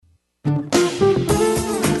Welcome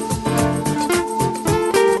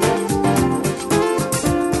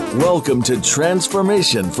to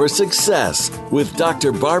Transformation for Success with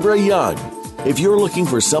Dr. Barbara Young. If you're looking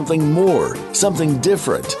for something more, something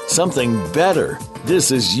different, something better, this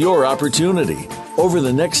is your opportunity. Over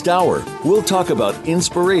the next hour, we'll talk about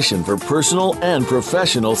inspiration for personal and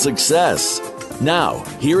professional success. Now,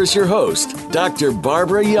 here is your host, Dr.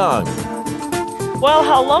 Barbara Young. Well,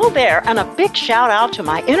 hello there, and a big shout out to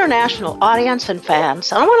my international audience and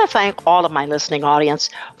fans. And I want to thank all of my listening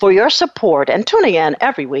audience for your support and tuning in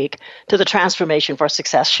every week to the Transformation for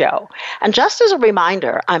Success show. And just as a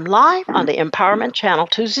reminder, I'm live on the Empowerment Channel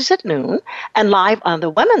Tuesdays at noon and live on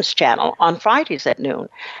the Women's Channel on Fridays at noon.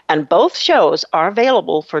 And both shows are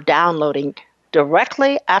available for downloading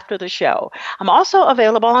directly after the show. I'm also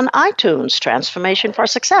available on iTunes, Transformation for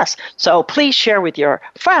Success. So please share with your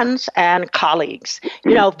friends and colleagues.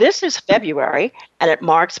 You know, this is February, and it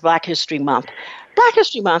marks Black History Month. Black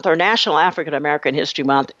History Month, or National African American History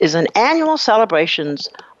Month, is an annual celebration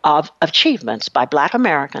of achievements by Black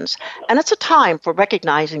Americans, and it's a time for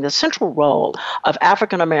recognizing the central role of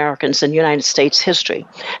African Americans in United States history.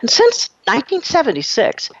 And since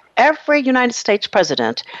 1976, every United States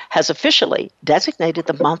president has officially designated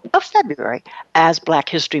the month of February as Black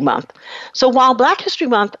History Month. So while Black History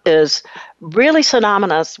Month is really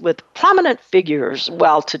synonymous with prominent figures,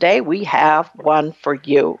 well, today we have one for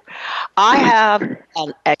you. I have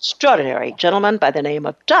an extraordinary gentleman by the name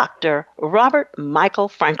of Dr. Robert Michael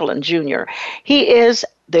Franklin, Jr. He is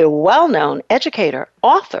the well-known educator,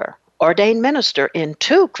 author, ordained minister in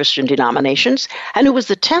 2 Christian denominations, and who was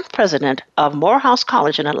the 10th president of Morehouse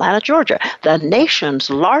College in Atlanta, Georgia, the nation's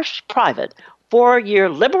largest private 4-year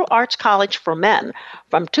liberal arts college for men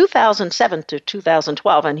from 2007 to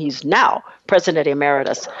 2012, and he's now president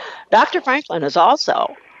emeritus. Dr. Franklin is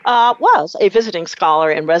also was a visiting scholar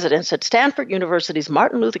in residence at Stanford University's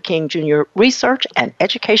Martin Luther King Jr. Research and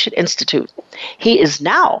Education Institute. He is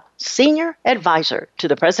now senior advisor to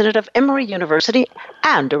the president of Emory University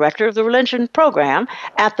and director of the religion program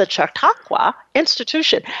at the Chautauqua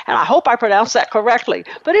Institution. And I hope I pronounced that correctly.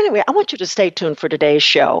 But anyway, I want you to stay tuned for today's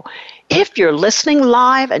show. If you're listening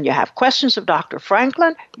live and you have questions of Dr.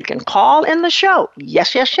 Franklin, you can call in the show.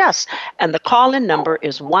 Yes, yes, yes. And the call-in number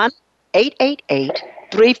is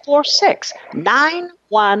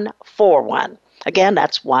 1-888-346-9141. Again,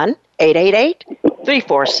 that's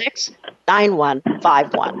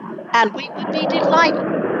 1-888-346-9151. And we would be delighted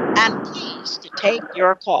and pleased to take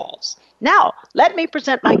your calls. Now, let me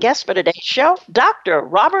present my guest for today's show, Dr.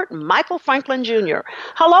 Robert Michael Franklin, Jr.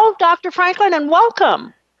 Hello, Dr. Franklin, and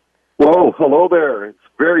welcome. Well, hello there. It's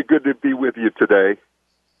very good to be with you today.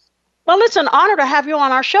 Well, it's an honor to have you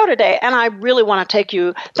on our show today, and I really want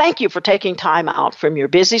to thank you for taking time out from your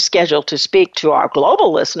busy schedule to speak to our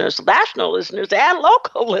global listeners, national listeners, and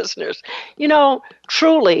local listeners. You know,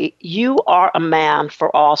 truly, you are a man for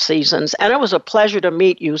all seasons, and it was a pleasure to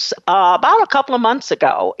meet you about a couple of months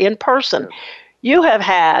ago in person. You have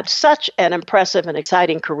had such an impressive and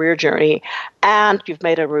exciting career journey, and you've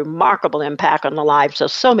made a remarkable impact on the lives of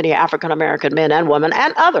so many African-American men and women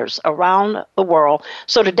and others around the world.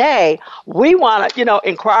 So today, we want to,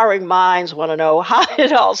 inquiring minds want to know, how did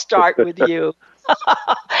it all start with you?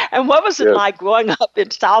 And what was it like growing up in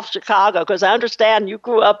South Chicago? Because I understand you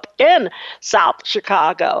grew up in South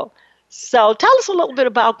Chicago. So tell us a little bit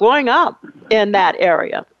about growing up in that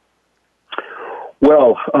area.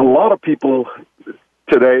 Well, a lot of people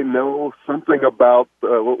today know something about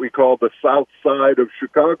what we call the South Side of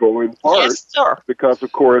Chicago, in part because,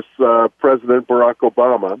 of course, President Barack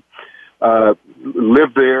Obama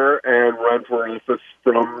lived there and ran for office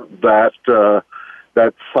from that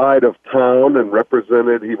side of town and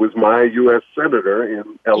represented. He was my U.S. Senator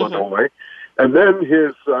in Illinois. And then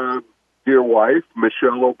his dear wife,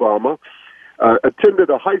 Michelle Obama, attended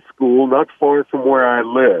a high school not far from where I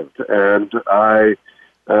lived, and I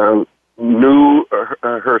knew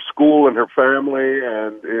her school and her family,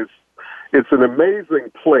 and it's an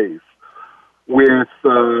amazing place with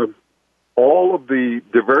all of the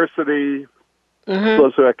diversity,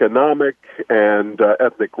 socioeconomic and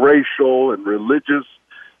ethnic, racial, and religious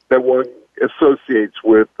that one associates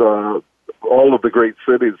with all of the great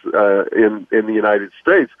cities in the United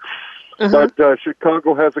States. But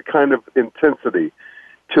Chicago has a kind of intensity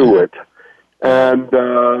to it. And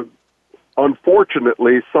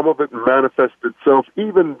unfortunately, some of it manifested itself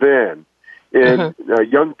even then in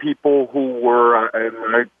young people who were, in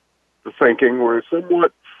my thinking, were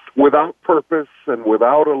somewhat without purpose and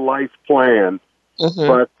without a life plan,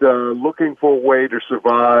 but looking for a way to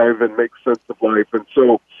survive and make sense of life. And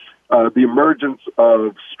so the emergence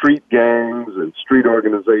of street gangs and street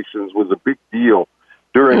organizations was a big deal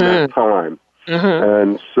during that time.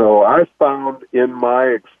 And so I found in my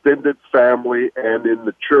extended family and in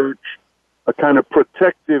the church a kind of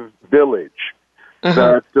protective village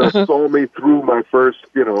that saw me through my first,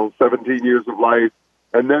 17 years of life.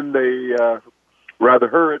 And then they rather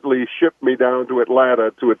hurriedly shipped me down to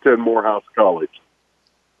Atlanta to attend Morehouse College.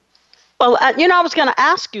 Well, I was going to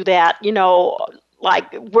ask you that,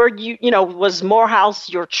 like, were you, was Morehouse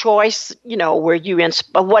your choice? Were you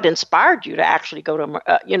what inspired you to actually go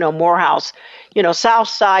to, Morehouse? South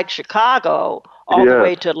Side Chicago all the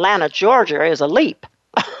way to Atlanta, Georgia is a leap.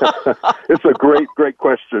 It's a great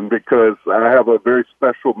question, because I have a very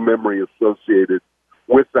special memory associated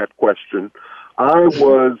with that question. I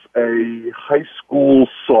was a high school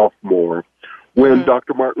sophomore when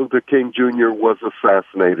Dr. Martin Luther King Jr. was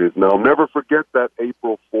assassinated. And I'll never forget that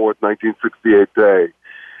April 4th, 1968 day.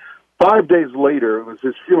 5 days later, it was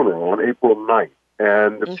his funeral on April 9th.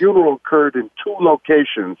 And the funeral occurred in 2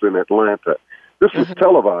 locations in Atlanta. This was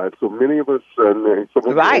televised, so many of us and some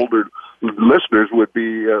of the older listeners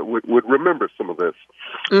would remember some of this.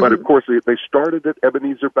 But, of course, they started at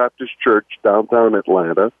Ebenezer Baptist Church, downtown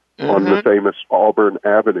Atlanta, on the famous Auburn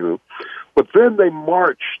Avenue. But then they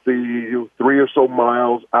marched the 3 or so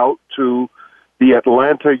miles out to the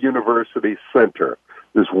Atlanta University Center,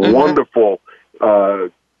 this wonderful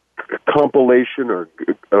compilation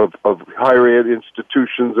of higher ed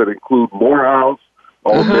institutions that include Morehouse,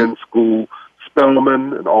 all men's school,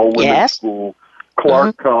 Spelman, an all women's school,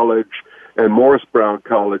 Clark College, and Morris Brown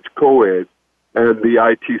College, co-ed, and the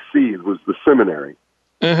ITC was the seminary.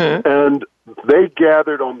 And they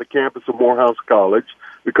gathered on the campus of Morehouse College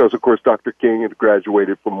because, of course, Dr. King had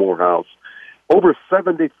graduated from Morehouse. Over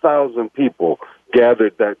 70,000 people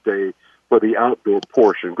gathered that day for the outdoor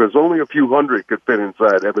portion, because only a few hundred could fit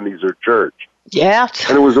inside Ebenezer Church. Yeah,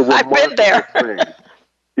 and it was a I've been there. thing.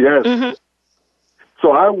 Yes.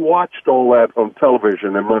 So I watched all that on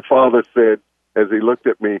television, and my father said, as he looked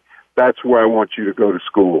at me, "That's where I want you to go to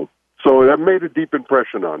school." So that made a deep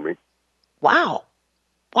impression on me. Wow.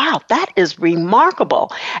 Wow, that is remarkable.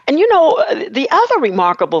 And the other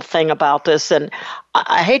remarkable thing about this, and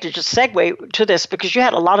I hate to just segue to this because you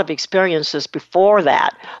had a lot of experiences before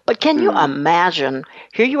that, but can you imagine,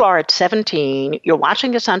 here you are at 17, you're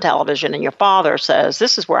watching this on television, and your father says,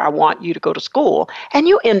 "This is where I want you to go to school," and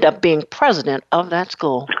you end up being president of that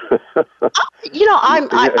school.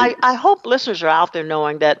 I hope listeners are out there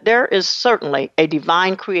knowing that there is certainly a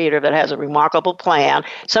divine creator that has a remarkable plan.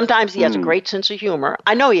 Sometimes he has a great sense of humor.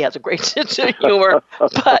 I know he has a great sense of humor,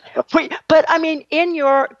 but I mean,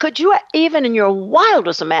 could you even in your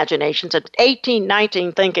wildest imaginations at 18,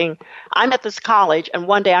 19, thinking, "I'm at this college and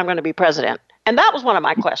one day I'm going to be president"? And that was one of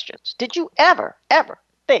my questions. Did you ever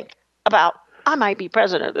think about, I might be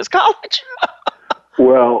president of this college?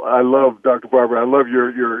 Well, I love, Dr. Barbara, I love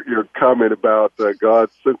your comment about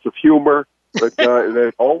God's sense of humor,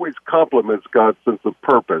 that always complements God's sense of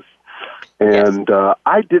purpose. And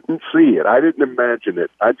I didn't see it. I didn't imagine it.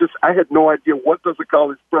 I had no idea, what does a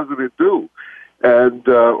college president do? And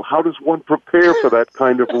how does one prepare for that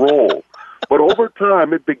kind of role? But over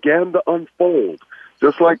time, it began to unfold,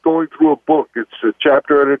 just like going through a book. It's a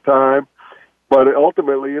chapter at a time, but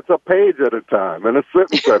ultimately it's a page at a time and a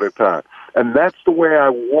sentence at a time. And that's the way I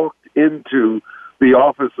walked into the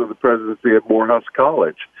office of the presidency at Morehouse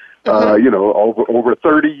College, over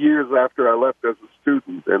 30 years after I left as a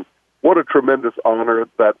student. And what a tremendous honor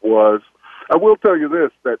that was. I will tell you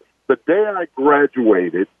this, that the day I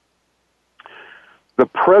graduated, the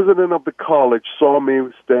president of the college saw me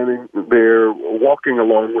standing there walking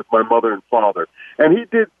along with my mother and father. And he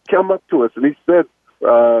did come up to us and he said,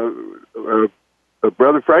 "Brother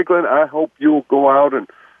Franklin, I hope you'll go out and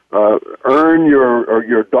earn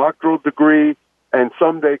your doctoral degree and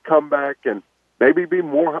someday come back and maybe be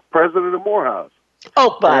president of Morehouse."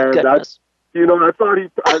 Oh, my goodness. I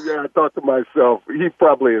thought to myself, he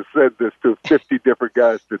probably has said this to 50 different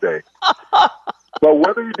guys today. But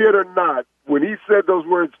whether he did or not, when he said those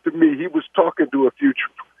words to me, he was talking to a future.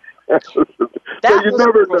 That was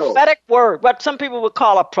a prophetic word, what some people would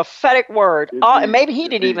call a prophetic word. And maybe he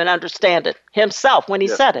didn't even understand it himself when he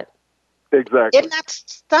said it. Exactly. Isn't that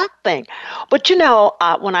something? But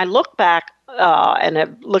when I look back and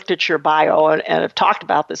have looked at your bio and have talked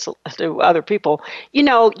about this to other people,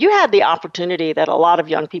 you had the opportunity that a lot of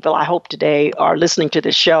young people, I hope today, are listening to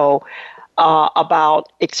this show about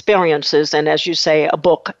experiences. And as you say, a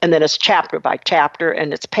book, and then it's chapter by chapter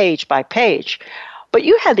and it's page by page. But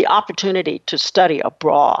you had the opportunity to study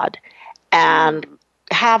abroad and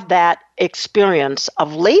have that experience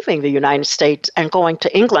of leaving the United States and going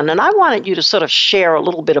to England. And I wanted you to sort of share a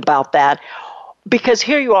little bit about that, because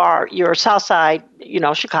here you are, you're South Side,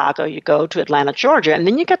 Chicago, you go to Atlanta, Georgia, and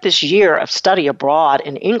then you get this year of study abroad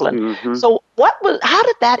in England. Mm-hmm. So how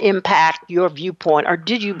did that impact your viewpoint, or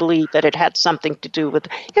did you believe that it had something to do with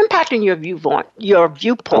impacting your viewpoint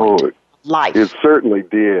life? It certainly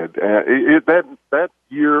did. That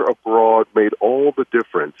year abroad made all the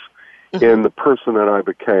difference in the person that I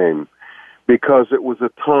became, because it was a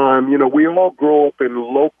time, we all grow up in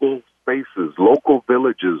local spaces, local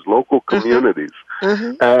villages, local communities.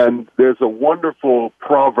 Mm-hmm. And there's a wonderful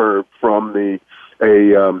proverb from a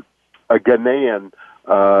Ghanaian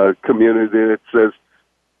community that says,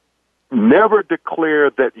 never declare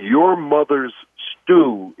that your mother's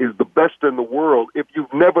stew is the best in the world if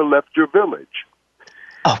you've never left your village.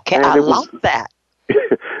 Okay, and I love that.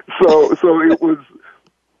 So it was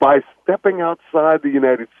by stepping outside the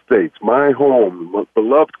United States, my home, my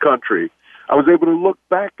beloved country, I was able to look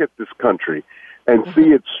back at this country and see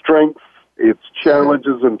its strengths, its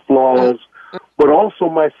challenges and flaws, but also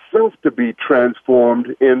myself to be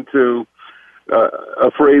transformed into a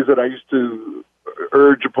phrase that I used to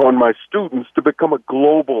urge upon my students, to become a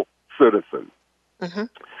global citizen.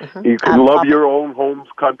 Mm-hmm. Mm-hmm. You can love your own home's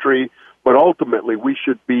country, but ultimately we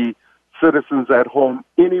should be citizens at home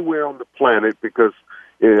anywhere on the planet, because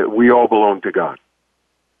we all belong to God.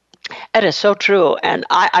 It is so true. And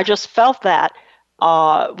I just felt that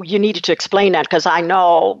you needed to explain that, because I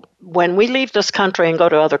know when we leave this country and go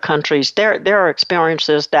to other countries, there are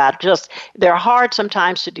experiences that they're hard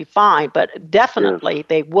sometimes to define, but definitely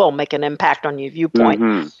they will make an impact on your viewpoint.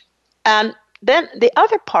 Mm-hmm. And then the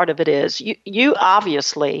other part of it is you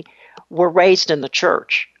obviously were raised in the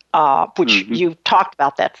church. Which you talked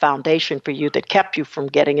about, that foundation for you that kept you from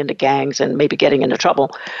getting into gangs and maybe getting into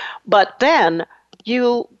trouble. But then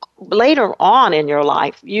you, later on in your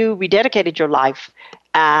life, you rededicated your life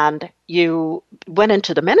and you went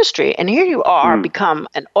into the ministry. And here you are, become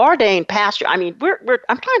an ordained pastor. I mean,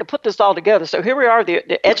 I'm trying to put this all together. So here we are,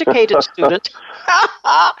 the educated student.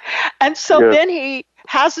 And so then he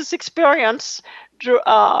has this experience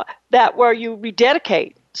that where you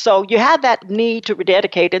rededicate. So you had that need to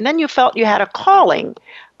rededicate, and then you felt you had a calling,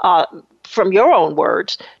 from your own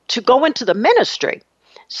words, to go into the ministry.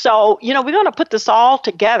 So, we're going to put this all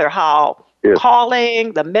together, how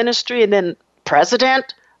calling, the ministry, and then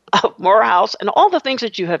president of Morehouse, and all the things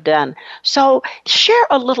that you have done. So share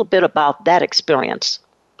a little bit about that experience.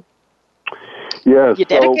 Yes. You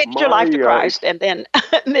dedicated your life to Christ, and then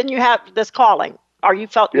you have this calling, or you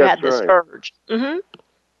felt you had this urge. Mm-hmm.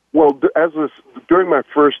 Well, during my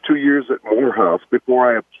first 2 years at Morehouse,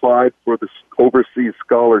 before I applied for this overseas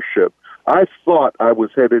scholarship, I thought I was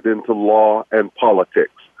headed into law and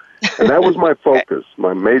politics. And that was my focus.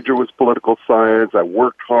 My major was political science. I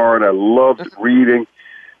worked hard. I loved reading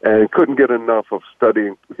and couldn't get enough of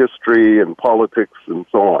studying history and politics and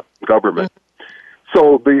so on, government.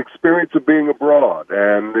 So the experience of being abroad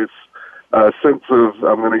and this sense of,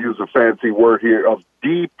 I'm going to use a fancy word here, of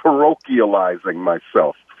deparochializing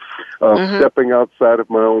myself, of stepping outside of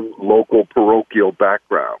my own local parochial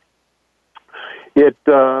background. It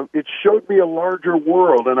showed me a larger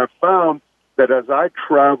world, and I found that as I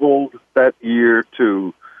traveled that year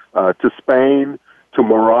to Spain, to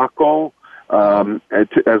Morocco, and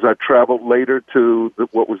as I traveled later to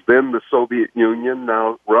what was then the Soviet Union,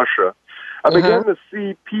 now Russia, I began to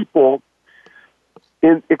see people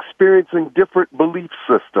experiencing different belief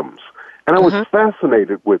systems, and I was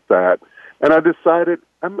fascinated with that. And I decided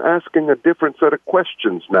I'm asking a different set of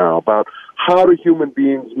questions now about how do human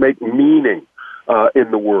beings make meaning in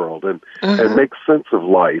the world and make sense of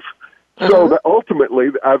life. So that ultimately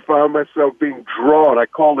I found myself being drawn. I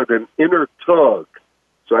call it an inner tug.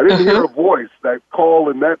 So I didn't hear a voice, that call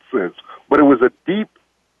in that sense, but it was a deep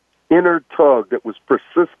inner tug that was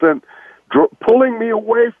persistent, pulling me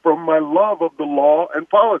away from my love of the law and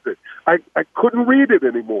politics. I couldn't read it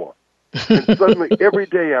anymore. And suddenly every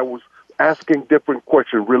day I was asking different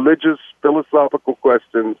questions, religious, philosophical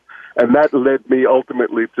questions, and that led me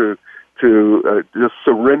ultimately to just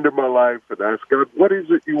surrender my life and ask God, what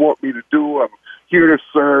is it you want me to do? I'm here to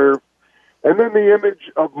serve. And then the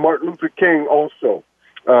image of Martin Luther King also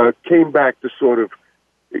came back to sort of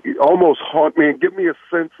almost haunt me and give me a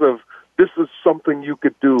sense of this is something you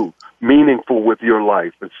could do meaningful with your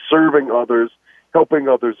life. It's serving others, helping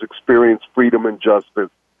others experience freedom and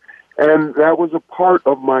justice. And that was a part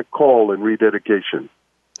of my call and rededication.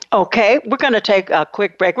 Okay, we're going to take a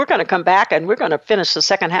quick break. We're going to come back and we're going to finish the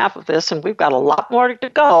second half of this, and we've got a lot more to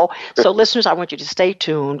go. So, listeners, I want you to stay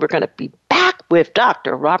tuned. We're going to be back with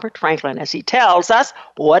Dr. Robert Franklin as he tells us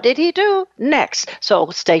what did he do next. So,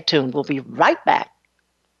 stay tuned. We'll be right back.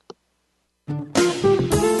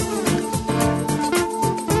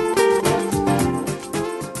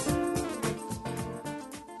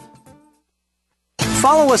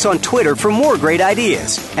 Follow us on Twitter for more great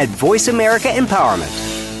ideas at Voice America Empowerment.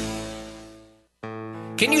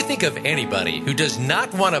 Can you think of anybody who does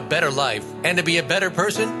not want a better life and to be a better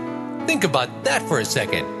person? Think about that for a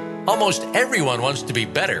second. Almost everyone wants to be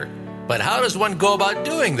better, but how does one go about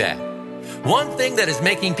doing that? One thing that is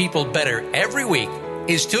making people better every week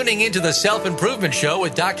is tuning into the Self-Improvement Show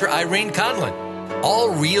with Dr. Irene Conlon.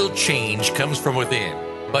 All real change comes from within,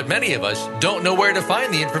 but many of us don't know where to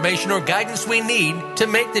find the information or guidance we need to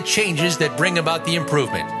make the changes that bring about the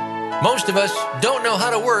improvement. Most of us don't know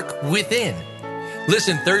how to work within.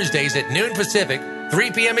 Listen Thursdays at noon Pacific,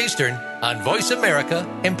 3 p.m. Eastern on Voice America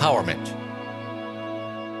Empowerment.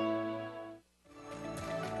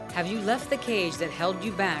 Have you left the cage that held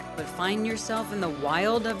you back but find yourself in the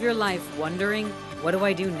wild of your life wondering, what do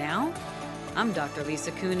I do now? I'm Dr.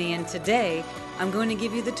 Lisa Cooney, and today I'm going to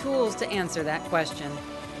give you the tools to answer that question.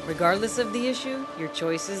 Regardless of the issue, your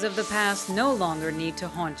choices of the past no longer need to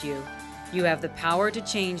haunt you. You have the power to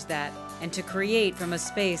change that and to create from a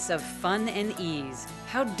space of fun and ease.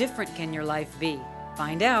 How different can your life be?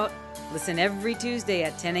 Find out. Listen every Tuesday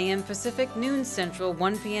at 10 a.m. Pacific, noon Central,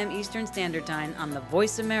 1 p.m. Eastern Standard Time on the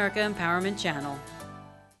Voice America Empowerment Channel.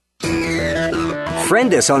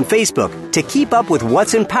 Friend us on Facebook to keep up with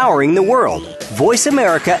what's empowering the world. Voice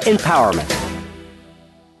America Empowerment.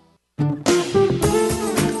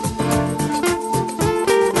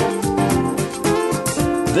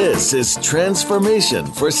 This is Transformation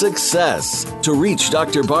for Success. To reach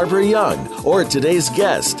Dr. Barbara Young or today's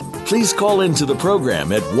guest, please call into the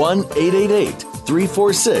program at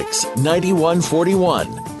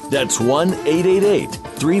 1-888-346-9141. That's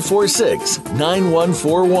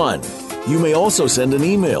 1-888-346-9141. You may also send an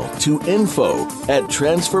email to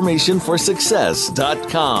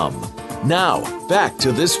info@transformationforsuccess.com. Now, back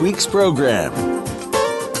to this week's program.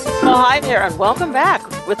 Well, hi there, and welcome back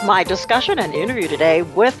with my discussion and interview today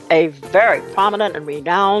with a very prominent and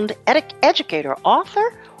renowned educator,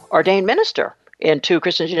 author, ordained minister in 2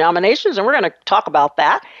 Christian denominations, and we're going to talk about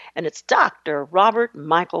that. And it's Dr. Robert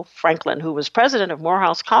Michael Franklin, who was president of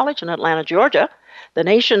Morehouse College in Atlanta, Georgia, the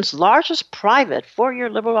nation's largest private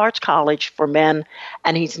 4-year liberal arts college for men,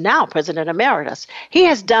 and he's now president emeritus. He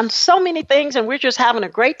has done so many things, and we're just having a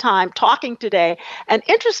great time talking today. And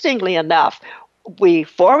interestingly enough,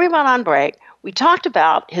 before we went on break, we talked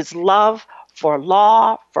about his love for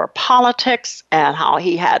law, for politics, and how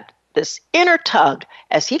he had this inner tug,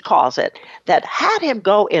 as he calls it, that had him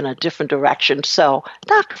go in a different direction. So,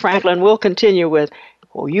 Dr. Franklin, we'll continue with,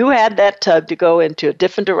 well, you had that tug to go into a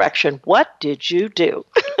different direction. What did you do?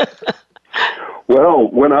 Well,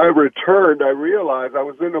 when I returned, I realized I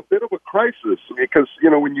was in a bit of a crisis because,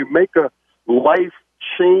 when you make a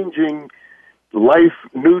life-changing,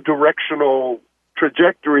 new directional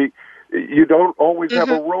trajectory, you don't always have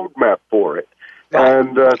a roadmap for it. Right.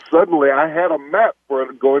 And suddenly I had a map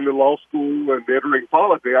for going to law school and entering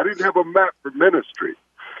politics. I didn't have a map for ministry.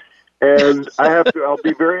 And I'll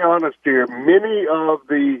be very honest here, many of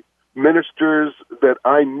the ministers that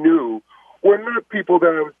I knew were not people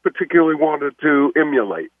that I particularly wanted to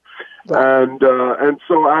emulate. Right. And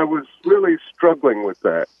so I was really struggling with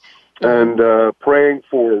that and praying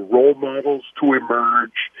for role models to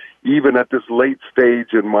emerge. Even at this late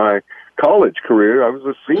stage in my college career, I was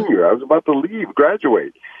a senior. I was about to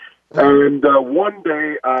graduate. And one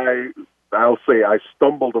day I'll say I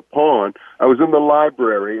stumbled upon, I was in the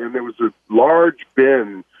library and there was a large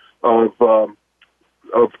bin of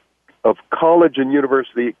college and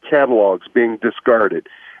university catalogs being discarded.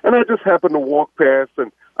 And I just happened to walk past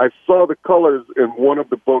and I saw the colors in one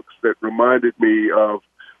of the books that reminded me of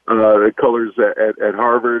the colors at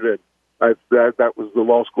Harvard, and that was the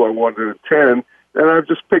law school I wanted to attend, and I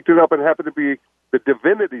just picked it up and happened to be the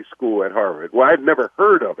divinity school at Harvard. Well, I'd never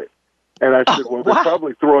heard of it. And I said, well, they're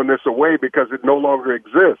probably throwing this away because it no longer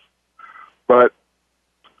exists. But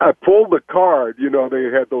I pulled the card.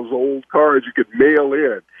 They had those old cards you could mail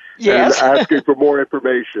in and asking for more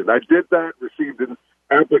information. I did that, received an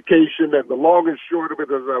application, and the long and short of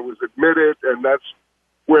it is I was admitted, and that's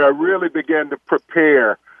where I really began to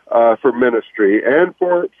prepare for ministry and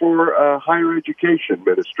for higher education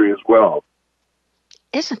ministry as well.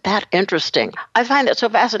 Isn't that interesting? I find that so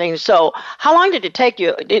fascinating. So how long did it take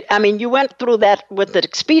you? You went through that with the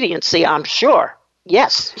expediency, I'm sure.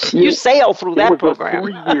 Yes, you sailed through that program. It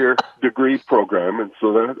was a 3-year degree program, and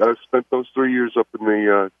so I spent those 3 years up in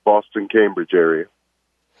the Boston, Cambridge area.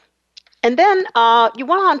 And then you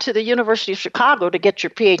went on to the University of Chicago to get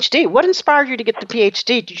your PhD. What inspired you to get the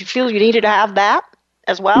PhD? Did you feel you needed to have that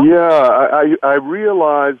as well? Yeah, I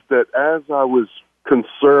realized that as I was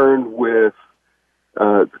concerned with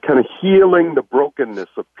kind of healing the brokenness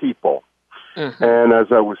of people, and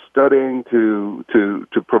as I was studying to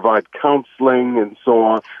provide counseling and so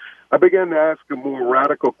on, I began to ask a more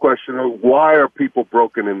radical question of why are people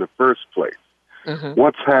broken in the first place?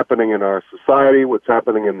 What's happening in our society? What's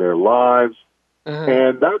happening in their lives?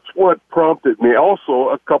 And that's what prompted me. Also,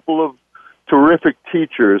 a couple of terrific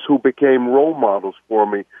teachers who became role models for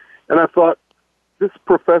me. And I thought, this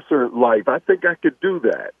professor life, I think I could do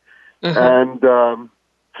that. And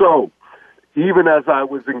so even as I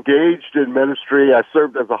was engaged in ministry, I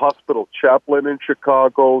served as a hospital chaplain in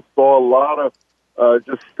Chicago, saw a lot of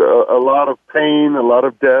a lot of pain, a lot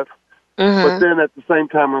of death. But then at the same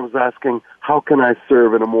time, I was asking, how can I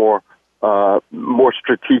serve in a more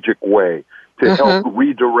strategic way to help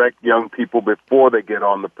redirect young people before they get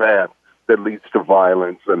on the path that leads to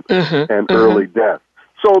violence and early death?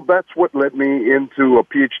 So that's what led me into a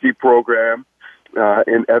PhD program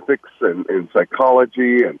in ethics and in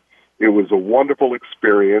psychology, and it was a wonderful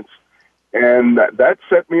experience. And that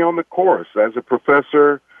set me on the course as a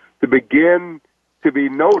professor to begin to be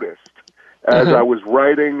noticed. As I was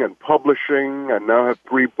writing and publishing, I now have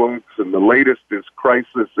 3 books, and the latest is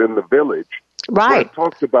Crisis in the Village. Right. I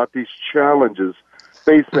talked about these challenges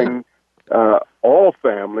facing all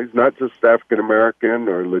families, not just African American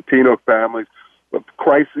or Latino families, but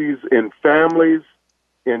crises in families,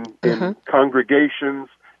 in congregations,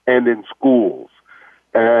 and in schools.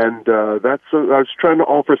 And I was trying to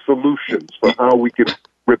offer solutions for how we can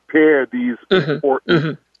repair these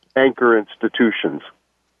important anchor institutions.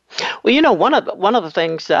 Well, one of the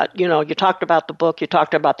things that, you talked about the book, you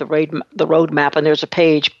talked about the roadmap, and there's a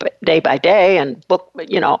page day by day and book,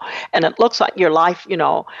 and it looks like your life,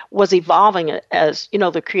 was evolving as,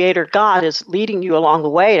 the Creator God is leading you along the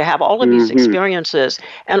way to have all of these experiences.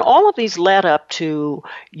 And all of these led up to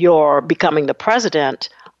your becoming the president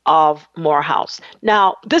of Morehouse.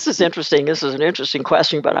 Now, this is interesting. This is an interesting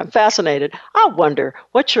question, but I'm fascinated. I wonder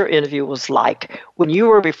what your interview was like when you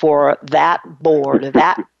were before that board,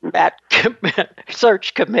 that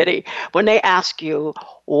search committee, when they asked you,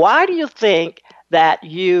 why do you think that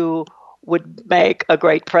you would make a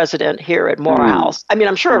great president here at Morehouse? I mean,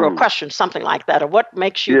 I'm sure a question something like that, or what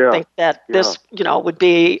makes you think that this, would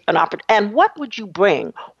be an opportunity? And what would you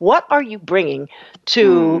bring? What are you bringing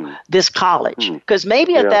to this college? Because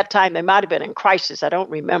maybe at that time they might have been in crisis. I don't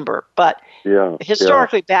remember. But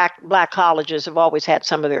historically, black colleges have always had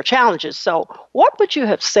some of their challenges. So what would you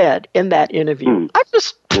have said in that interview?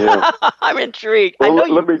 I'm intrigued. Well, I know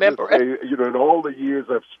you let me remember just say, in all the years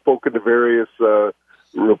I've spoken to various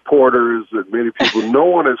reporters and many people, no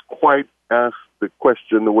one has quite asked the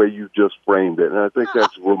question the way you just framed it. And I think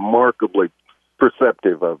that's remarkably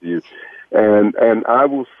perceptive of you. And I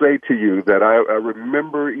will say to you that I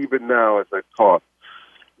remember even now as I taught,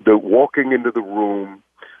 walking into the room,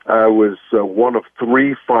 I was one of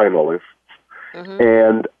 3 finalists.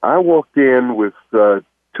 And I walked in with 2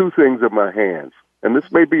 things in my hands. And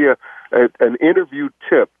this may be an interview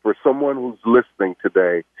tip for someone who's listening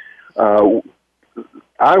today.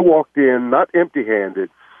 I walked in not empty-handed,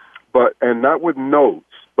 and not with notes,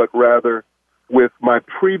 but rather with my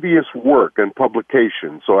previous work and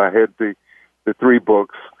publication. So I had the 3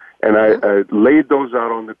 books, and I laid those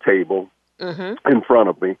out on the table in front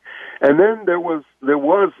of me. And then there was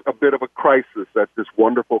a bit of a crisis at this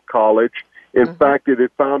wonderful college. In fact, it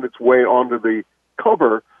had found its way onto the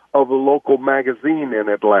cover of a local magazine in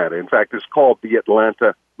Atlanta. In fact, it's called The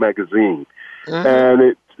Atlanta Magazine.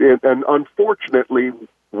 And and unfortunately,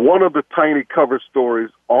 one of the tiny cover stories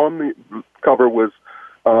on the cover was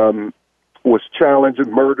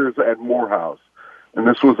challenging murders at Morehouse. And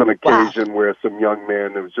this was an occasion where some young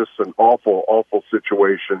men, it was just an awful, awful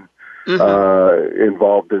situation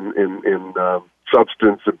involved in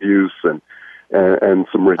substance abuse and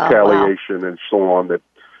some retaliation and so on that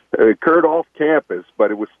occurred off campus, but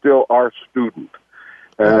it was still our student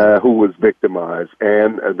who was victimized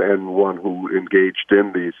and one who engaged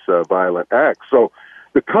in these violent acts. So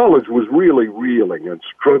the college was really reeling and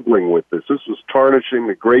struggling with this. This was tarnishing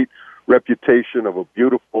the great reputation of a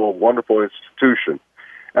beautiful, wonderful institution.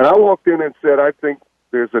 And I walked in and said, I think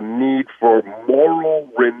there's a need for moral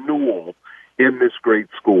renewal in this great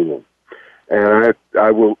school. And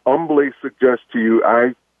I will humbly suggest to you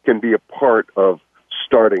I can be a part of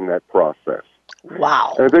starting that process.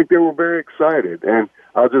 Wow. And I think they were very excited. And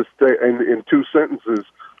I'll just say, in 2 sentences,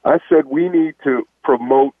 I said we need to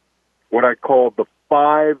promote what I call the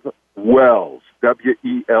 5 wells,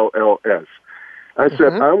 WELLS. I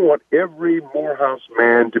said, I want every Morehouse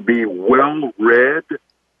man to be well-read,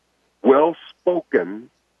 well-spoken,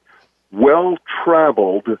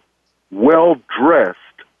 well-traveled, well-dressed,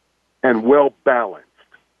 and well-balanced.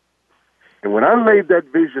 And when I laid that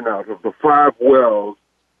vision out of the 5 wells,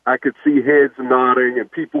 I could see heads nodding,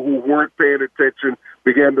 and people who weren't paying attention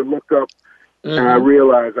began to look up. And I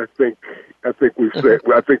realized, I think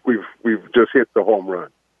we've just hit the home run.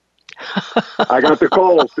 I got the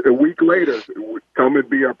call a week later. Come and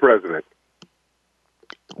be our president.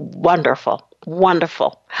 Wonderful.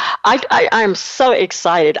 I'm so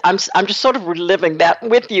excited. I'm just sort of reliving that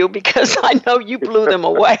with you because I know you blew them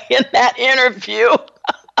away in that interview.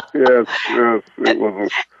 Yes, it was a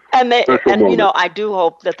special moment. I do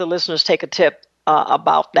hope that the listeners take a tip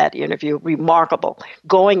about that interview. Remarkable.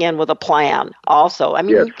 Going in with a plan also. I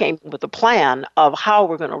mean, you came with a plan of how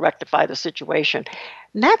we're going to rectify the situation.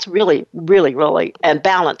 And that's really, really, really, and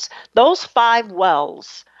balance. Those 5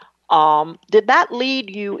 wells, did that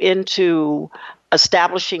lead you into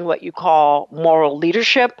establishing what you call moral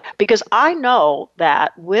leadership? Because I know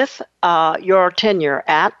that with your tenure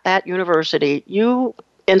at that university, you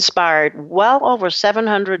inspired well over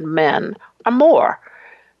 700 men or more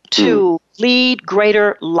to lead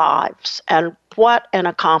greater lives. And what an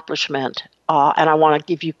accomplishment. And I want to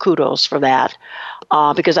give you kudos for that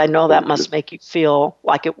because I know that must make you feel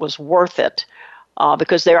like it was worth it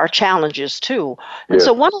because there are challenges too. And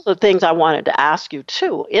so one of the things I wanted to ask you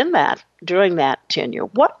too during that tenure,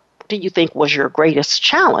 what do you think was your greatest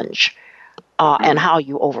challenge and how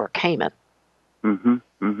you overcame it?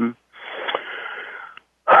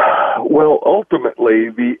 Well, ultimately,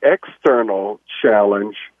 the external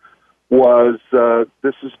challenge was,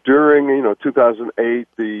 this is during, 2008,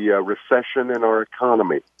 the recession in our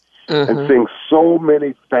economy, and seeing so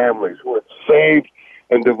many families who had saved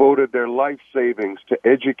and devoted their life savings to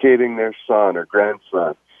educating their son or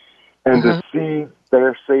grandson, and to see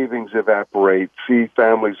their savings evaporate, see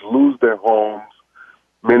families lose their homes,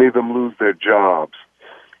 many of them lose their jobs.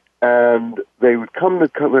 And they would come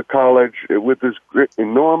to college with this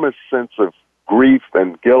enormous sense of grief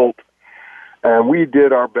and guilt. And we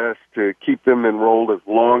did our best to keep them enrolled as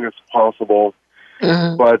long as possible.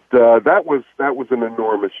 But that was an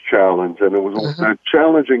enormous challenge. And it was a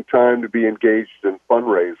challenging time to be engaged in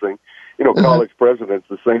fundraising. College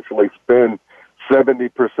presidents essentially spend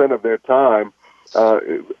 70% of their time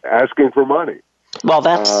asking for money. Well,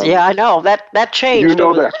 that's, I know. That changed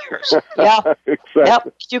over the years. Yeah. Exactly.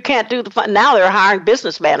 Yep. You can't do the fun. Now they're hiring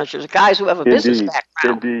business managers, guys who have a business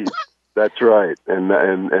background. Indeed. That's right.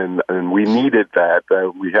 And we needed that.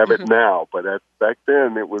 We have it now. But back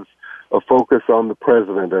then, it was a focus on the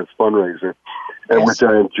president as fundraiser, and which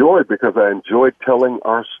I enjoyed because I enjoyed telling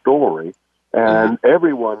our story. And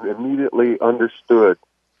everyone immediately understood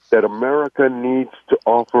that America needs to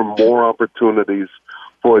offer more opportunities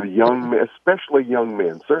for the young men, especially young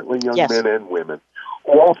men, certainly young men and women,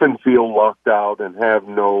 who often feel locked out and have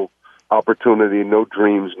no opportunity, no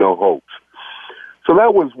dreams, no hopes. So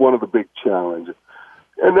that was one of the big challenges.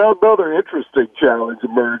 And another interesting challenge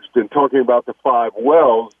emerged in talking about the 5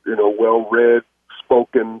 wells, well-read,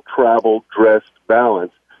 spoken, traveled, dressed,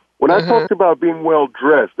 balanced. When I talked about being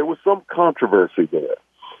well-dressed, there was some controversy there.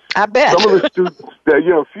 I bet. Some of the students,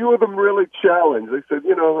 a few of them really challenged. They said,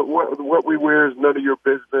 what we wear is none of your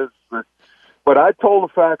business. But I told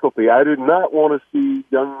the faculty I did not want to see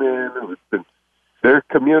young men, their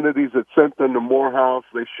communities that sent them to Morehouse,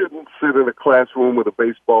 they shouldn't sit in a classroom with a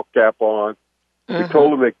baseball cap on. We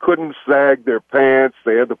told them they couldn't sag their pants.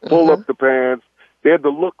 They had to pull up the pants. They had to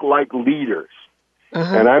look like leaders.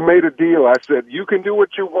 And I made a deal. I said, you can do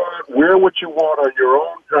what you want, wear what you want on your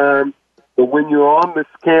own time. But when you're on this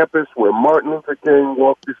campus where Martin Luther King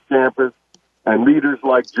walked this campus and leaders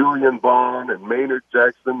like Julian Bond and Maynard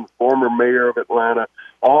Jackson, former mayor of Atlanta,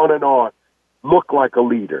 on, look like a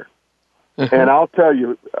leader. And I'll tell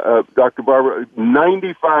you, Dr. Barbara,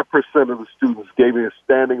 95% of the students gave me a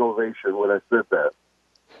standing ovation when I said that.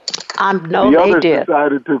 The others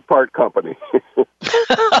decided to part company.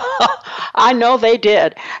 I know they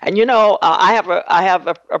did. And, I have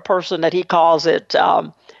a person that he calls it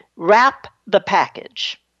wrap the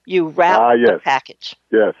package. You wrap the package.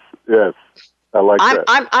 Yes. I like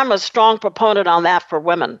that. I'm a strong proponent on that for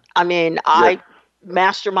women. I mean, I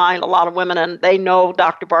mastermind a lot of women, and they know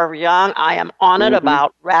Dr. Barbara Young. I am on it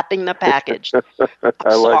about wrapping the package. I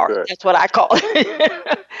like that. That's what I call it.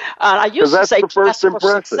 And I used to say the first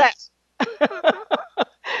impression. Success.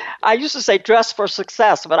 I used to say dress for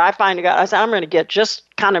success, but I finally got, I said, I'm going to get just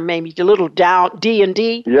kind of maybe a little down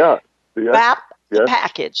D&D. Yeah. Wrap the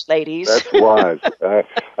package, ladies. That's wise.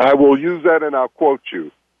 I will use that and I'll quote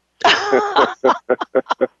you.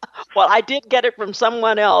 Well, I did get it from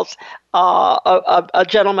someone else, a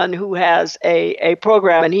gentleman who has a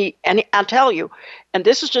program, and I'll tell you, and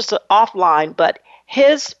this is just offline, but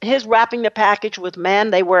his wrapping the package with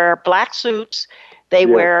men, they wear black suits, they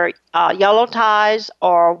wear yellow ties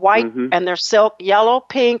or white, and they're silk, yellow,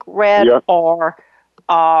 pink, red, or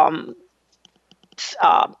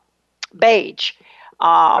beige.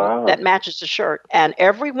 That matches the shirt. And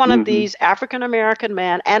every one of these African-American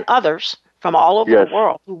men and others from all over the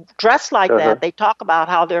world who dress like that, they talk about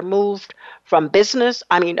how they're moved from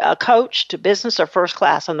a coach to business or first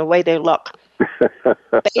class and the way they look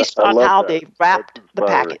based on how they wrapped the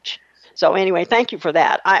package. So anyway, thank you for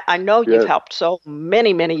that. I know you've helped so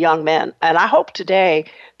many, many young men, and I hope today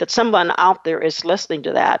that someone out there is listening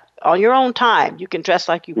to that. On your own time, you can dress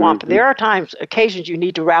like you want, but there are occasions you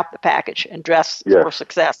need to wrap the package and dress for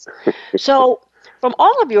success. So from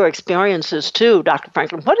all of your experiences too, Dr.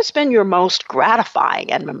 Franklin, what has been your most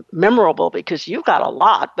gratifying and memorable? Because you've got a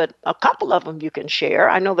lot, but a couple of them you can share.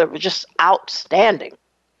 I know they were just outstanding.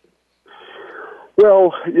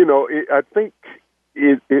 Well, I think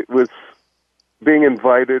it was being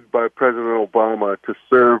invited by President Obama to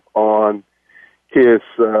serve on his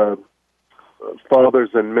Fathers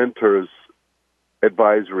and Mentors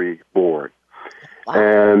Advisory Board. Wow.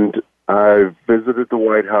 And I visited the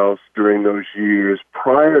White House during those years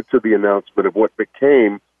prior to the announcement of what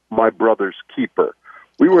became My Brother's Keeper.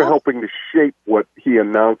 We were helping to shape what he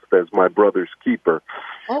announced as My Brother's Keeper.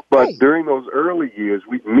 Okay. But during those early years,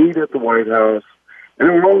 we'd meet at the White House, and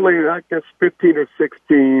it was only, I guess, 15 or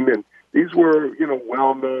 16, and these were,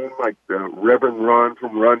 well-known, like Reverend Ron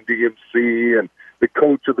from Run DMC and the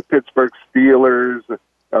coach of the Pittsburgh Steelers,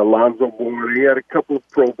 Alonzo Moore. He had a couple of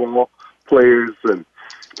Pro Bowl players, and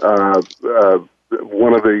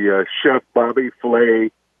one of the chef, Bobby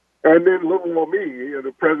Flay, and then little old me,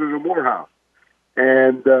 the president of Morehouse.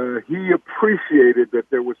 And he appreciated that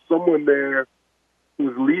there was someone there who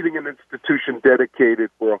was leading an institution dedicated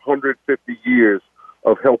for 150 years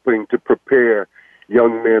of helping to prepare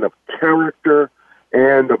young men of character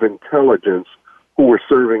and of intelligence who were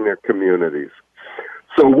serving their communities.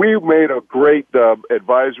 So we made a great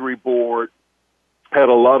advisory board, had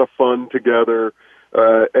a lot of fun together.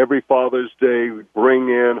 Every Father's Day, we'd bring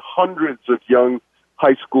in hundreds of young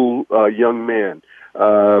high school young men,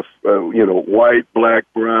 white, black,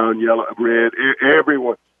 brown, yellow, red,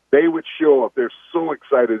 everyone. They would show up. They're so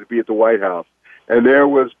excited to be at the White House. And there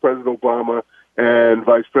was President Obama and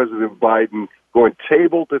Vice President Biden going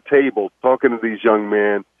table to table, talking to these young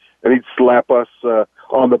men, and he'd slap us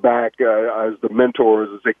on the back as the mentors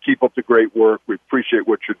and say, keep up the great work. We appreciate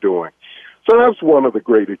what you're doing. So that's one of the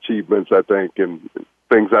great achievements, I think, and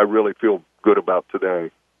things I really feel good about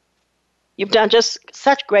today. You've done just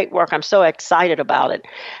such great work. I'm so excited about it.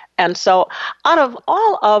 And so out of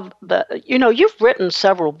all of you've written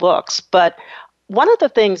several books, but one of the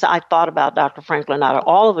things I thought about, Dr. Franklin, out of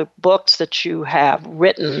all of the books that you have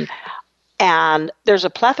written, and there's a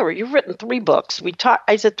plethora. You've written 3 books.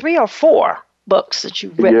 Is it 3 or 4 books that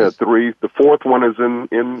you've written? Yeah, 3. The 4th one is in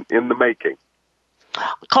the making.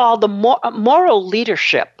 Called The Moral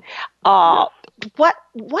Leadership. Yes. What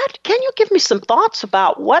can you give me some thoughts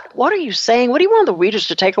about what are you saying? What do you want the readers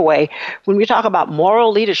to take away when we talk about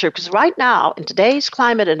moral leadership? Because right now, in today's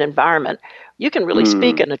climate and environment, you can really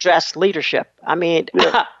speak and address leadership. I mean,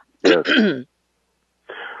 yes.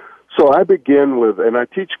 So I begin with, and I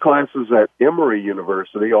teach classes at Emory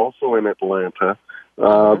University, also in Atlanta.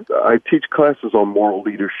 I teach classes on moral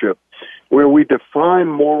leadership, where we define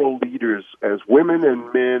moral leaders as women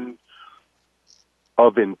and men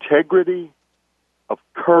of integrity, of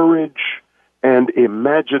courage, and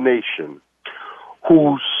imagination,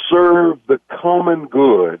 who serve the common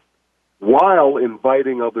good while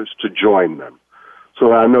inviting others to join them.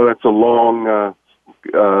 So I know that's a long,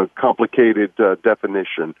 complicated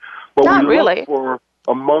definition. But Not we really. Look for,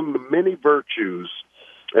 among the many virtues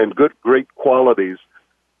and great qualities,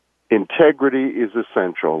 integrity is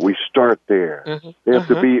essential. We start there. They have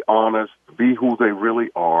to be honest, be who they really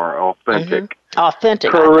are, authentic.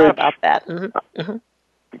 Authentic. Courage, I thought about that.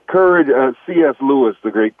 Courage. C.S. Lewis,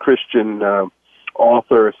 the great Christian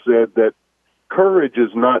author, said that courage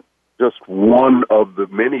is not just one of the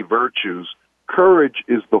many virtues. Courage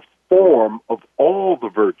is the form of all the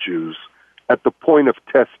virtues at the point of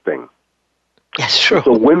testing. That's true.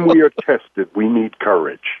 So when we are tested, we need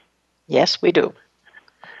courage. Yes, we do.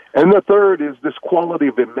 And the third is this quality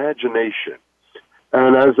of imagination.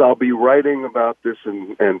 And as I'll be writing about this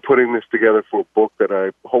and putting this together for a book that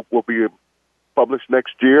I hope will be published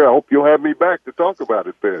next year, I hope you'll have me back to talk about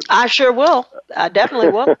it then. I sure will. I definitely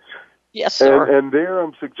will. Yes, sir. And there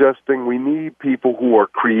I'm suggesting we need people who are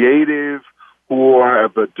creative, who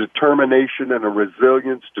have a determination and a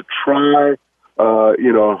resilience to try,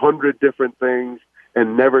 100 different things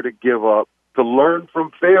and never to give up, to learn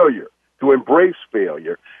from failure, to embrace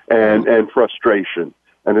failure and frustration,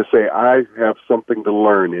 and to say, I have something to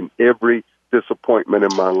learn in every disappointment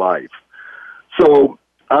in my life. So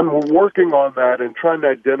I'm working on that and trying to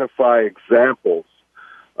identify examples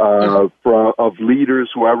of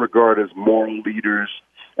leaders who I regard as moral leaders.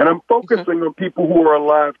 And I'm focusing on people who are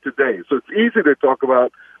alive today. So it's easy to talk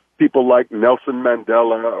about people like Nelson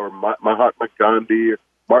Mandela or Mahatma Gandhi or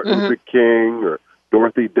Martin Luther King or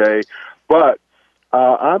Dorothy Day. But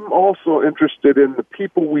I'm also interested in the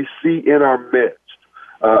people we see in our midst.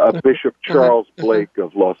 A Bishop Charles Blake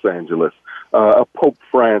of Los Angeles, a Pope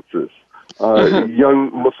Francis, a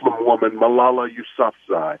young Muslim woman, Malala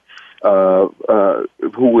Yousafzai,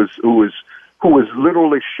 who was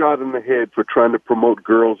literally shot in the head for trying to promote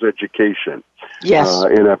girls' education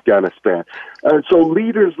in Afghanistan. And so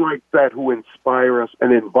leaders like that who inspire us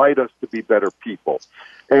and invite us to be better people.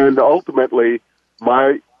 And ultimately,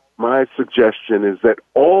 my suggestion is that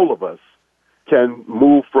all of us can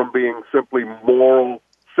move from being simply moral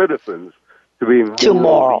citizens to being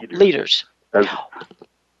moral leaders.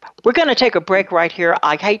 We're going to take a break right here.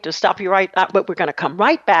 I hate to stop you but we're going to come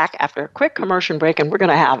right back after a quick commercial break, and we're going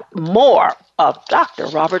to have more of Dr.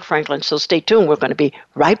 Robert Franklin. So stay tuned. We're going to be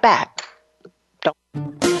right back.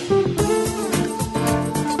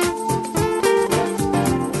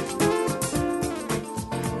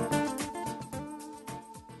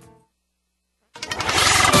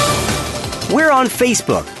 We're on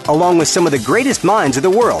Facebook, along with some of the greatest minds of the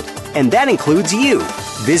world, and that includes you.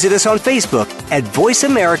 Visit us on Facebook at Voice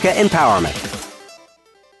America Empowerment.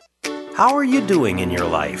 How are you doing in your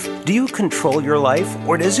life? Do you control your life,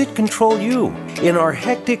 or does it control you? In our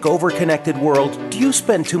hectic, overconnected world, do you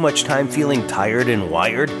spend too much time feeling tired and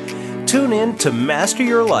wired? Tune in to Master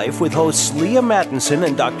Your Life with hosts Leah Mattinson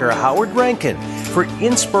and Dr. Howard Rankin for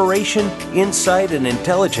inspiration, insight, and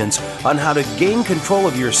intelligence on how to gain control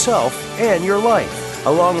of yourself and your life.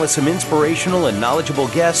 Along with some inspirational and knowledgeable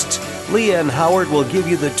guests, Leah and Howard will give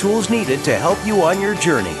you the tools needed to help you on your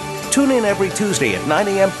journey. Tune in every Tuesday at 9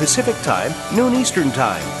 a.m. Pacific Time, noon Eastern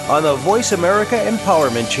Time on the Voice America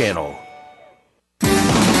Empowerment Channel.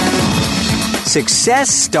 Success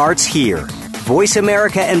starts here.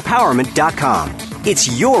 VoiceAmericaEmpowerment.com.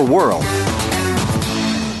 It's your world.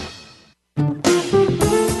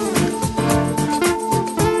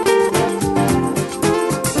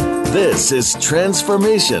 This is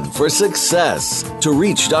Transformation for Success. To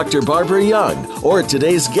reach Dr. Barbara Young or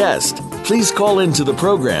today's guest, please call into the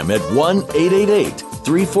program at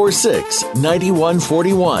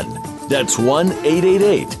 1-888-346-9141. That's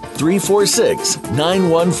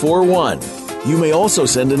 1-888-346-9141. You may also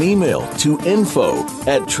send an email to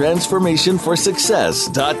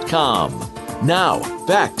info@transformationforsuccess.com. Now,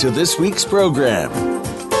 back to this week's program.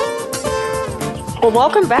 Well,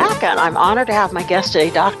 welcome back, and I'm honored to have my guest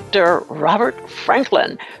today, Dr. Robert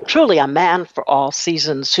Franklin, truly a man for all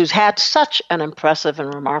seasons, who's had such an impressive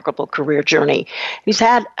and remarkable career journey. He's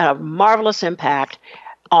had a marvelous impact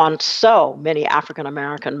on so many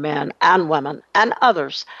African-American men and women and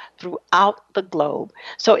others throughout the globe.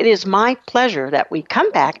 So it is my pleasure that we come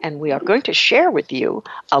back and we are going to share with you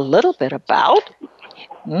a little bit about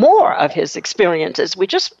more of his experiences. We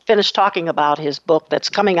just finished talking about his book that's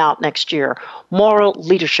coming out next year, Moral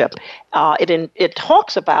Leadership. It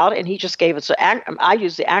talks about, and he just gave us, I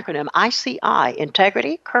use the acronym ICI,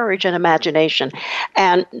 Integrity, Courage, and Imagination.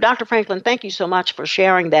 And Dr. Franklin, thank you so much for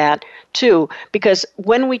sharing that too, because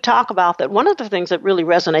when we talk about that, one of the things that really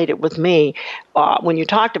resonated with me when you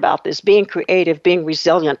talked about this, being creative, being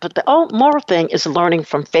resilient, but the moral thing is learning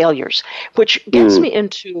from failures, which gets me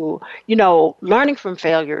into, learning from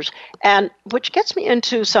failures, and which gets me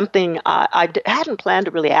into something I hadn't planned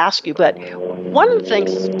to really ask you, but one of the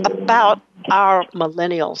things about our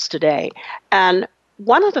millennials today, and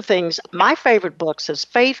one of the things, my favorite book says,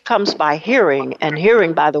 faith comes by hearing, and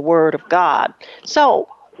hearing by the word of God. So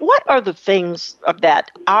what are the things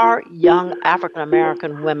that our young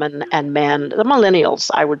African-American women and men, the millennials,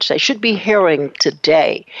 I would say, should be hearing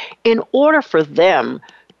today in order for them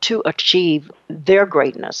to achieve their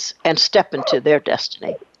greatness and step into their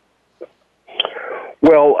destiny?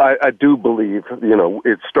 Well, I do believe,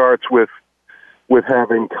 it starts with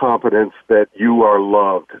having confidence that you are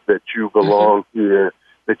loved, that you belong here,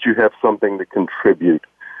 that you have something to contribute,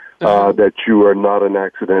 that you are not an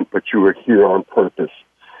accident, but you are here on purpose.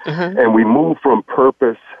 And we move from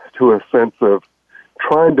purpose to a sense of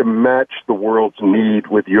trying to match the world's need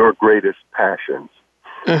with your greatest passions.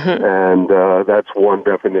 And that's one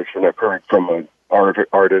definition I've heard from an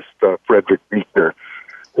artist, Frederick Buechner,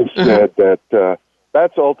 who said that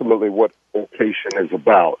that's ultimately what vocation is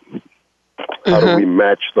about. How do we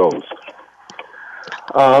match those?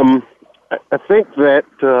 I think that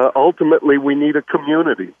ultimately we need a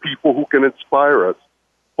community, people who can inspire us,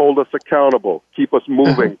 hold us accountable, keep us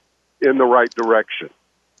moving in the right direction.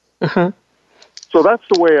 So that's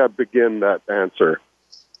the way I begin that answer.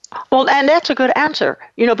 Well, and that's a good answer,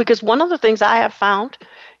 because one of the things I have found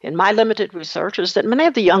in my limited research is that many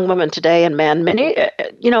of the young women today and men, many,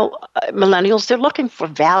 millennials, they're looking for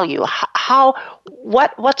value.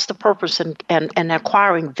 What's the purpose in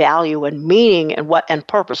acquiring value and meaning and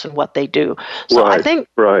purpose in what they do? So I think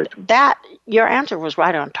that your answer was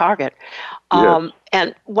right on target. Yes.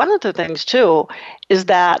 And one of the things, too, is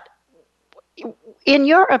that, in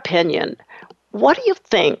your opinion, what do you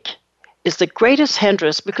think is the greatest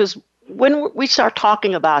hindrance? Because when we start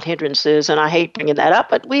talking about hindrances, and I hate bringing that up,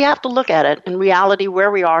 but we have to look at it in reality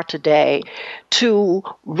where we are today to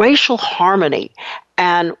racial harmony.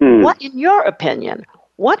 And what, in your opinion,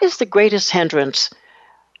 what is the greatest hindrance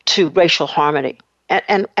to racial harmony?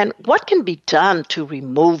 And what can be done to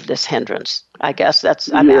remove this hindrance? I guess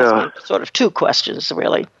I'm asking sort of two questions,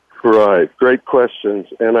 really. Right. Great questions.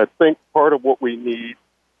 And I think part of what we need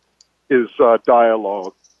is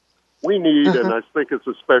dialogue. We need, and I think it's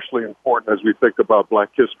especially important as we think about Black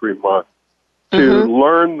History Month, to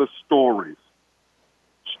learn the stories.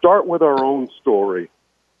 Start with our own story,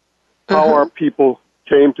 how our people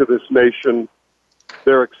came to this nation,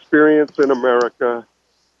 their experience in America,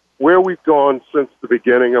 where we've gone since the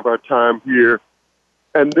beginning of our time here,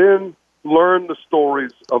 and then learn the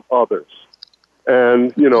stories of others.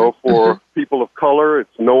 And, for people of color,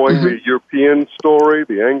 it's knowing the European story,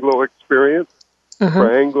 the Anglo experience.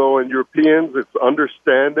 For Anglo and Europeans, it's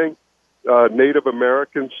understanding Native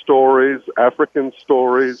American stories, African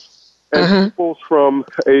stories, and peoples from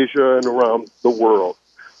Asia and around the world.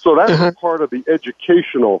 So that's a part of the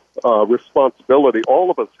educational responsibility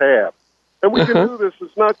all of us have. And we can do this.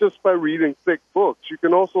 It's not just by reading thick books. You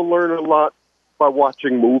can also learn a lot by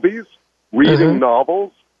watching movies, reading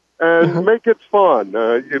novels, and make it fun.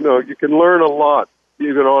 You can learn a lot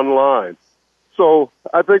even online. So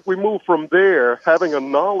I think we move from there, having a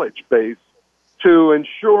knowledge base, to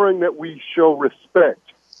ensuring that we show respect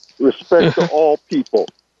to all people.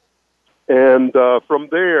 And from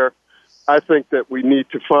there, I think that we need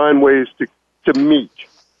to find ways to meet,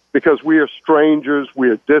 because we are strangers, we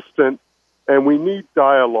are distant, and we need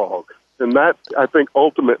dialogue. And that, I think,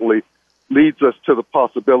 ultimately leads us to the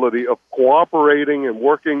possibility of cooperating and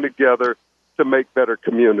working together to make better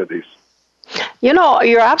communities.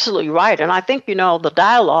 You're absolutely right. And I think, the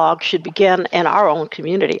dialogue should begin in our own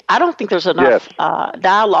community. I don't think there's enough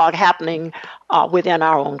dialogue happening within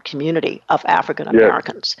our own community of African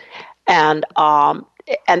Americans. And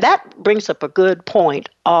that brings up a good point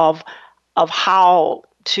of how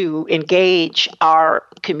to engage our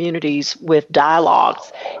communities with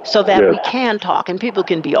dialogues so that we can talk and people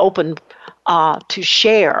can be open to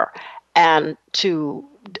share and to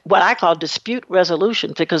what I call dispute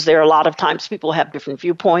resolution, because there are a lot of times people have different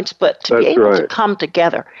viewpoints, but to be able to come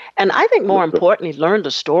together. And I think more importantly, learn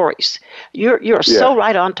the stories. You're so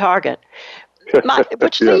right on target.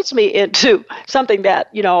 Which leads me into something that,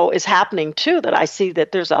 is happening too, that I see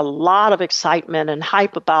that there's a lot of excitement and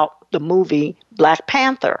hype about the movie Black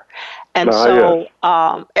Panther. And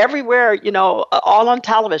everywhere, all on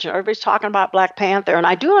television, everybody's talking about Black Panther. And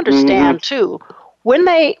I do understand too, when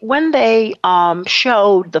they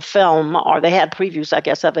showed the film, or they had previews, I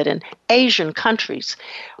guess, of it in Asian countries,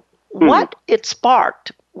 what it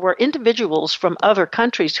sparked were individuals from other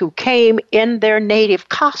countries who came in their native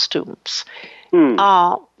costumes,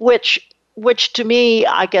 which to me,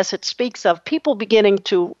 I guess it speaks of people beginning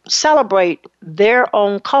to celebrate their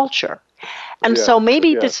own culture. And so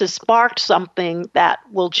maybe this has sparked something that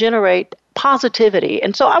will generate positivity.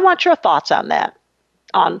 And so I want your thoughts on that,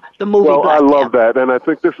 on the movie Black Panther. I love that. And I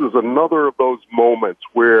think this is another of those moments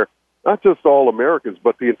where not just all Americans,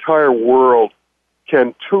 but the entire world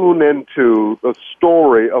can tune into the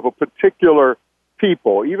story of a particular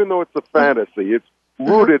people, even though it's a fantasy. It's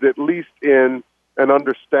rooted at least in an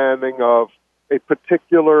understanding of a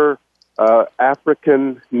particular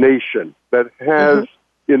African nation that has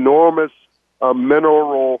enormous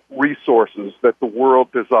mineral resources that the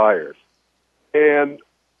world desires. And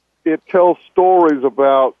it tells stories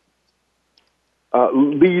about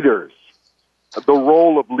leaders, the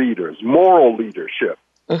role of leaders, moral leadership.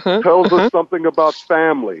 Tells us something about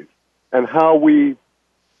families and how we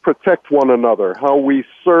protect one another, how we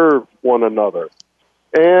serve one another,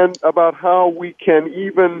 and about how we can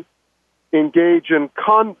even engage in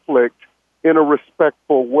conflict in a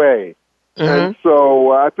respectful way. And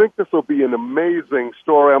so I think this will be an amazing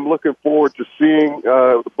story. I'm looking forward to seeing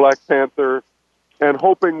Black Panther and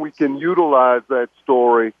hoping we can utilize that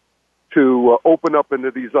story to open up into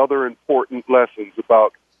these other important lessons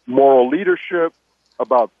about moral leadership,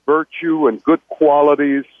 about virtue and good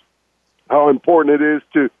qualities, how important it is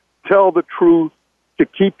to tell the truth, to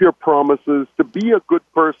keep your promises, to be a good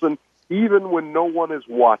person even when no one is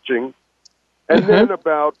watching, and then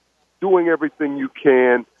about doing everything you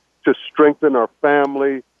can to strengthen our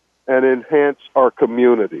family and enhance our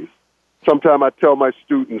communities. Sometimes I tell my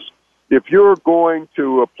students, if you're going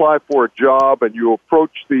to apply for a job and you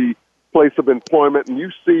approach the place of employment and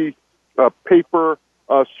you see paper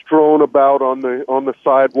strewn about on the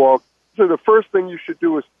sidewalk, so the first thing you should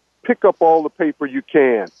do is pick up all the paper you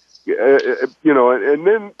can, and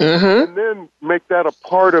then make that a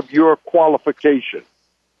part of your qualification.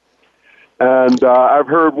 And I've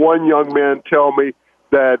heard one young man tell me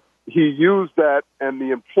that he used that, and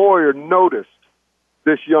the employer noticed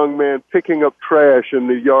this young man picking up trash in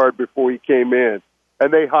the yard before he came in,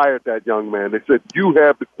 and they hired that young man. They said, "You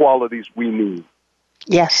have the qualities we need."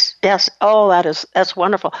 Yes. Oh, that's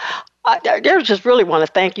wonderful. I just really want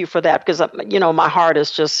to thank you for that because, my heart is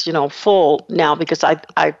just, full now because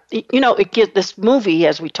it gives this movie,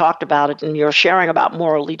 as we talked about it, and you're sharing about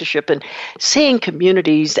moral leadership and seeing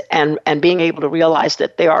communities and being able to realize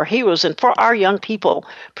that they are heroes. And for our young people,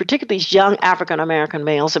 particularly these young African-American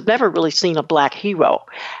males, have never really seen a Black hero.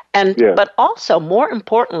 But also, more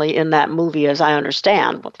importantly in that movie, as I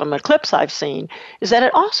understand from the clips I've seen, is that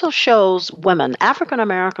it also shows women,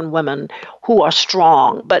 African-American women, who are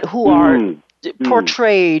strong, but who are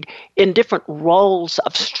portrayed in different roles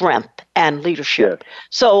of strength and leadership.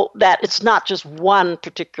 So that it's not just one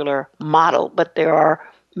particular model, but there are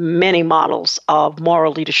many models of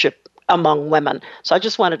moral leadership among women. So I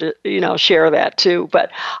just wanted to, share that too. But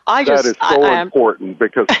that is so important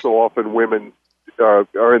because so often women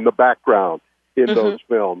are in the background in those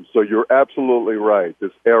films. So you're absolutely right.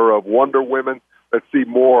 This era of Wonder Women, let's see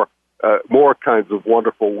more kinds of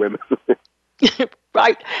wonderful women.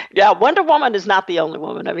 Right. Yeah, Wonder Woman is not the only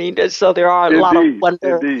woman. I mean, so there are a lot of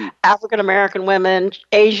African-American women,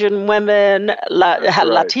 Asian women,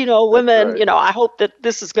 Latino women. Right. I hope that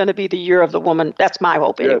this is going to be the year of the woman. That's my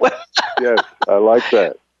hope anyway. Yes, I like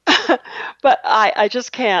that. But I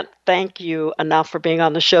just can't thank you enough for being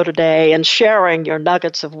on the show today and sharing your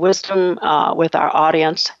nuggets of wisdom with our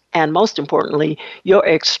audience. And most importantly, your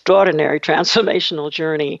extraordinary transformational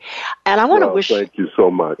journey. And I want to wish thank you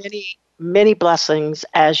so much. Many blessings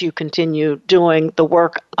as you continue doing the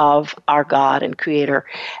work of our God and Creator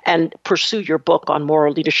and pursue your book on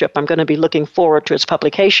moral leadership. I'm going to be looking forward to its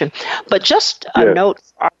publication. But just a note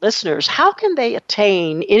for our listeners, how can they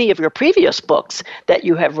attain any of your previous books that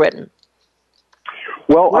you have written?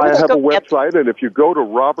 Well, I have a website, and if you go to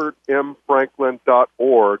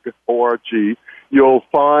robertmfranklin.org, you'll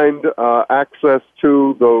find access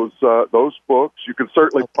to those books. You can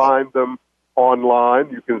certainly find them online.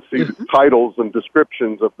 You can see the titles and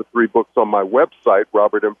descriptions of the 3 books on my website,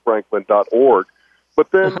 robertmfranklin.org.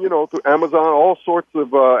 But then, through Amazon, all sorts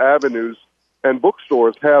of avenues and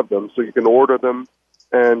bookstores have them, so you can order them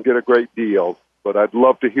and get a great deal. But I'd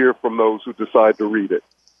love to hear from those who decide to read it.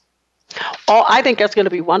 Oh, I think that's going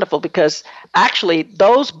to be wonderful because actually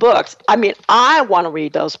those books, I want to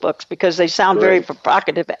read those books because they sound very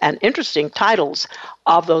provocative and interesting titles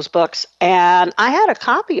of those books. And I had a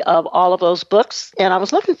copy of all of those books and I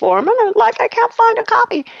was looking for them and I can't find a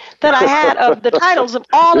copy that I had of the titles of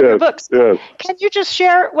all of your books. Yes. Can you just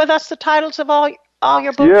share with us the titles of all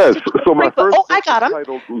your books? Yes. So my first book I got them.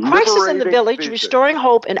 Crisis in the Village, Vision. Restoring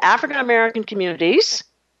Hope in African American Communities.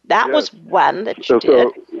 That was one that you did.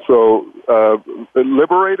 So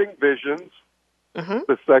Liberating Visions.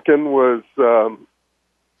 The second was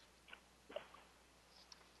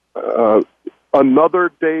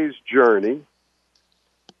Another Day's Journey.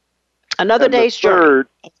 Another Day's Journey.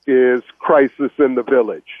 The third is Crisis in the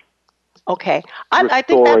Village. Okay. I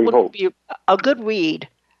think that would be a good read.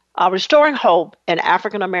 Restoring Hope in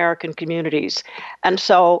African American Communities. And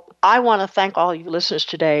so I want to thank all you listeners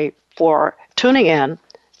today for tuning in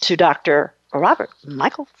to Dr. Robert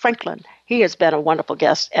Michael Franklin. He has been a wonderful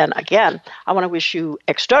guest. And again, I want to wish you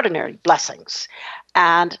extraordinary blessings.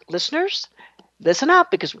 And listeners, listen up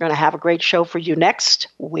because we're going to have a great show for you next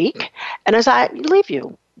week. And as I leave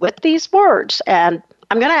you with these words. And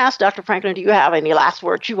I'm going to ask Dr. Franklin, do you have any last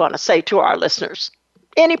words you want to say to our listeners?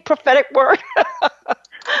 Any prophetic word?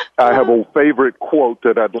 I have a favorite quote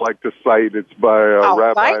that I'd like to cite. It's by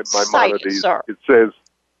Rabbi Maimonides. It says,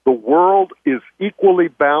 "The world is equally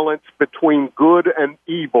balanced between good and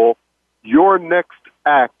evil. Your next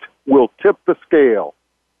act will tip the scale."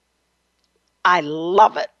 I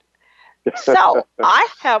love it. So I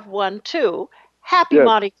have one too. Happy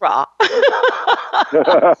Mardi Gras.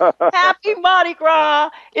 Happy Mardi Gras.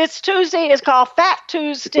 It's Tuesday. It's called Fat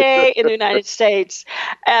Tuesday in the United States.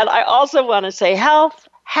 And I also want to say health,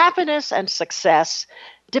 happiness, and success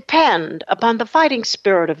depend upon the fighting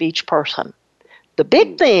spirit of each person. The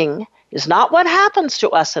big thing is not what happens to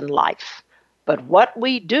us in life, but what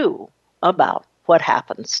we do about what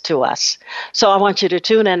happens to us. So I want you to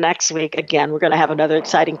tune in next week. Again, we're going to have another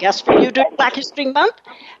exciting guest for you during Black History Month.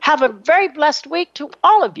 Have a very blessed week to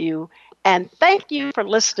all of you, and thank you for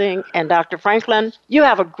listening. And Dr. Franklin, you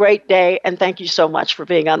have a great day, and thank you so much for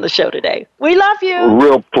being on the show today. We love you. A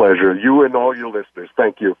real pleasure. You and all your listeners.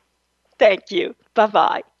 Thank you. Thank you.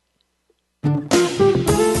 Bye-bye.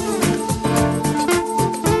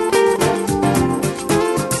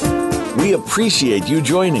 We appreciate you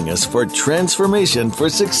joining us for Transformation for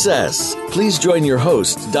Success. Please join your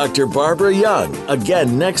host, Dr. Barbara Young,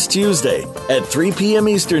 again next Tuesday at 3 p.m.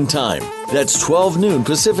 Eastern Time. That's 12 noon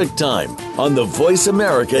Pacific Time on the Voice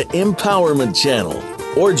America Empowerment Channel.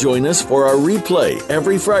 Or join us for our replay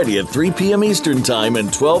every Friday at 3 p.m. Eastern Time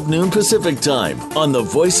and 12 noon Pacific Time on the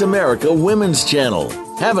Voice America Women's Channel.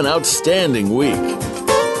 Have an outstanding week.